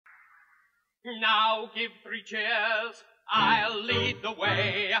Now give 3 cheers, I'll lead the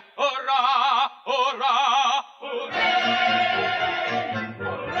way. Hurrah, hurrah, hooray! Hooray!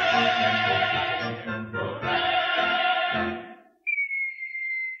 Hooray!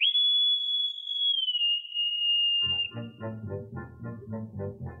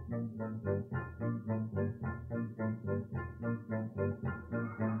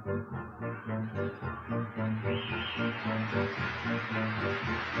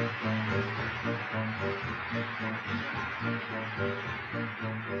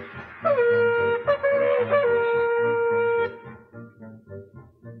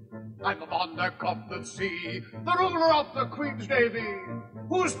 I'm the monarch of the sea, the ruler of the Queen's Navy,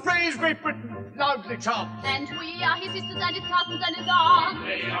 whose praise Great Britain loudly chants. And we are his sisters and his cousins and his aunts.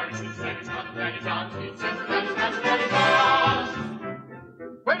 They are his sisters and his cousins and his aunts, his sisters and his cousins and his aunts.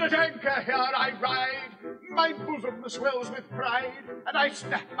 When at anchor here I ride, my bosom swells with pride, and I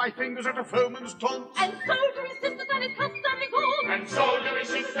snap my fingers at a foeman's taunt. And so do his sisters and his cousins and his aunts. And so do his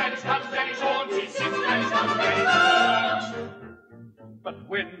sisters and his cousins and his aunts, his sisters and his cousins and his aunts. But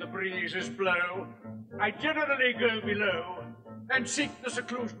when the breezes blow, I generally go below and seek the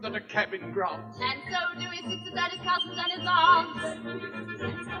seclusion that a cabin grants. And so do his sisters and his cousins and his aunts.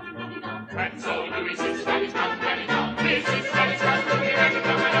 And so do his sisters and his cousins and his aunts. His sisters and his cousins and his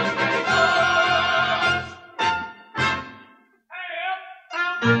aunts.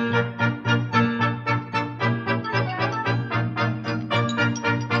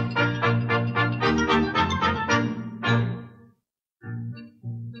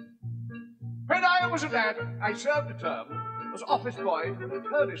 When I was a lad, I served a term as office boy to an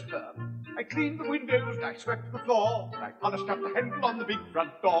attorney's firm. I cleaned the windows, and I swept the floor, and I polished up the handle on the big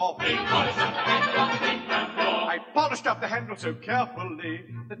front door. I polished up the handle so carefully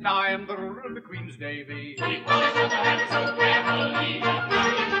that now I am the ruler of the Queen's Navy. We polished up the handle so carefully that now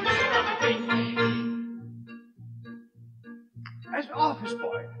I am the ruler of the Queen's Navy. As an office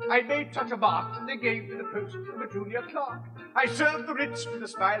boy, I made such a mark that they gave me the post of a junior clerk. I served the writs with a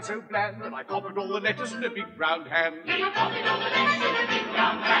smile so bland that I copied all the letters in a big round hand. I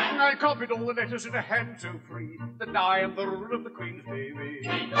copied all the letters in a hand so free that now I am the ruler of the Queen's Navy.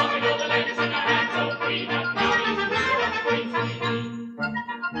 We copied all the letters in a hand so free that now I am the ruler of the Queen's Navy.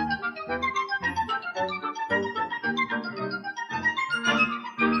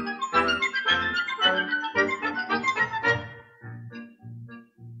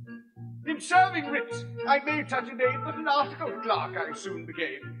 In serving writs, I made such a name that an article clerk I soon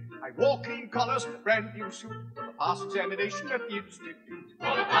became. I wore clean collars and a brand new suit for the pass examination at the Institute.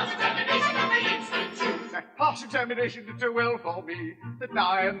 That pass examination did so well for me that now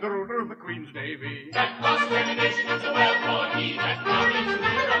I am the ruler of the Queen's Navy. That pass examination did so well for me that now I am the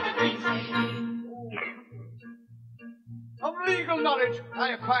ruler of the Queen's Navy. Of legal knowledge,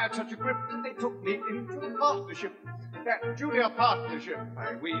 I acquired such a grip that they took me into a partnership. That junior partnership,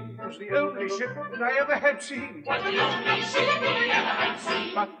 I ween, was the only ship that I ever had seen. Was the only ship we ever had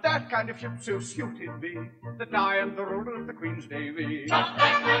seen. But that kind of ship so suited me that now I am the ruler of the Queen's Navy. But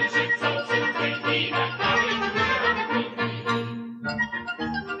that kind of ship so suited me that now I am the ruler of the Queen's Navy.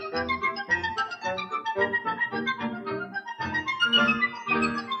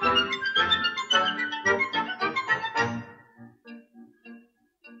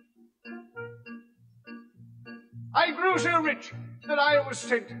 I grew so rich that I was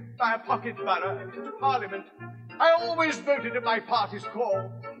sent by a pocket borough into Parliament. I always voted at my party's call,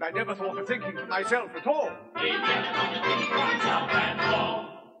 and I never thought of thinking for myself at all.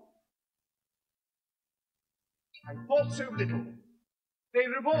 I thought so little. They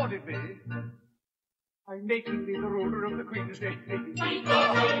rewarded me by making me the ruler of the Queen's Navy. I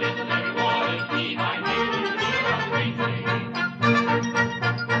thought so little they rewarded me by making me the ruler of the Queen's Navy.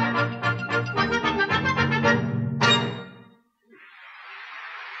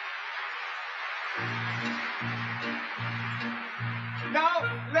 Now,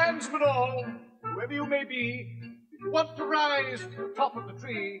 landsmen all, whoever you may be, if you want to rise to the top of the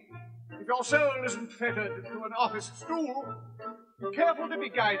tree, if your soul isn't fettered to an office stool, be careful to be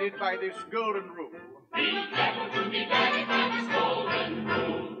guided by this golden rule. Be careful to be guided by this golden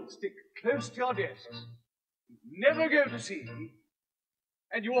rule. Stick close to your desks, never go to sea,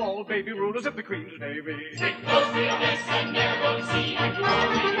 and you all may be rulers of the Queen's Navy. Stick close to your desks and never go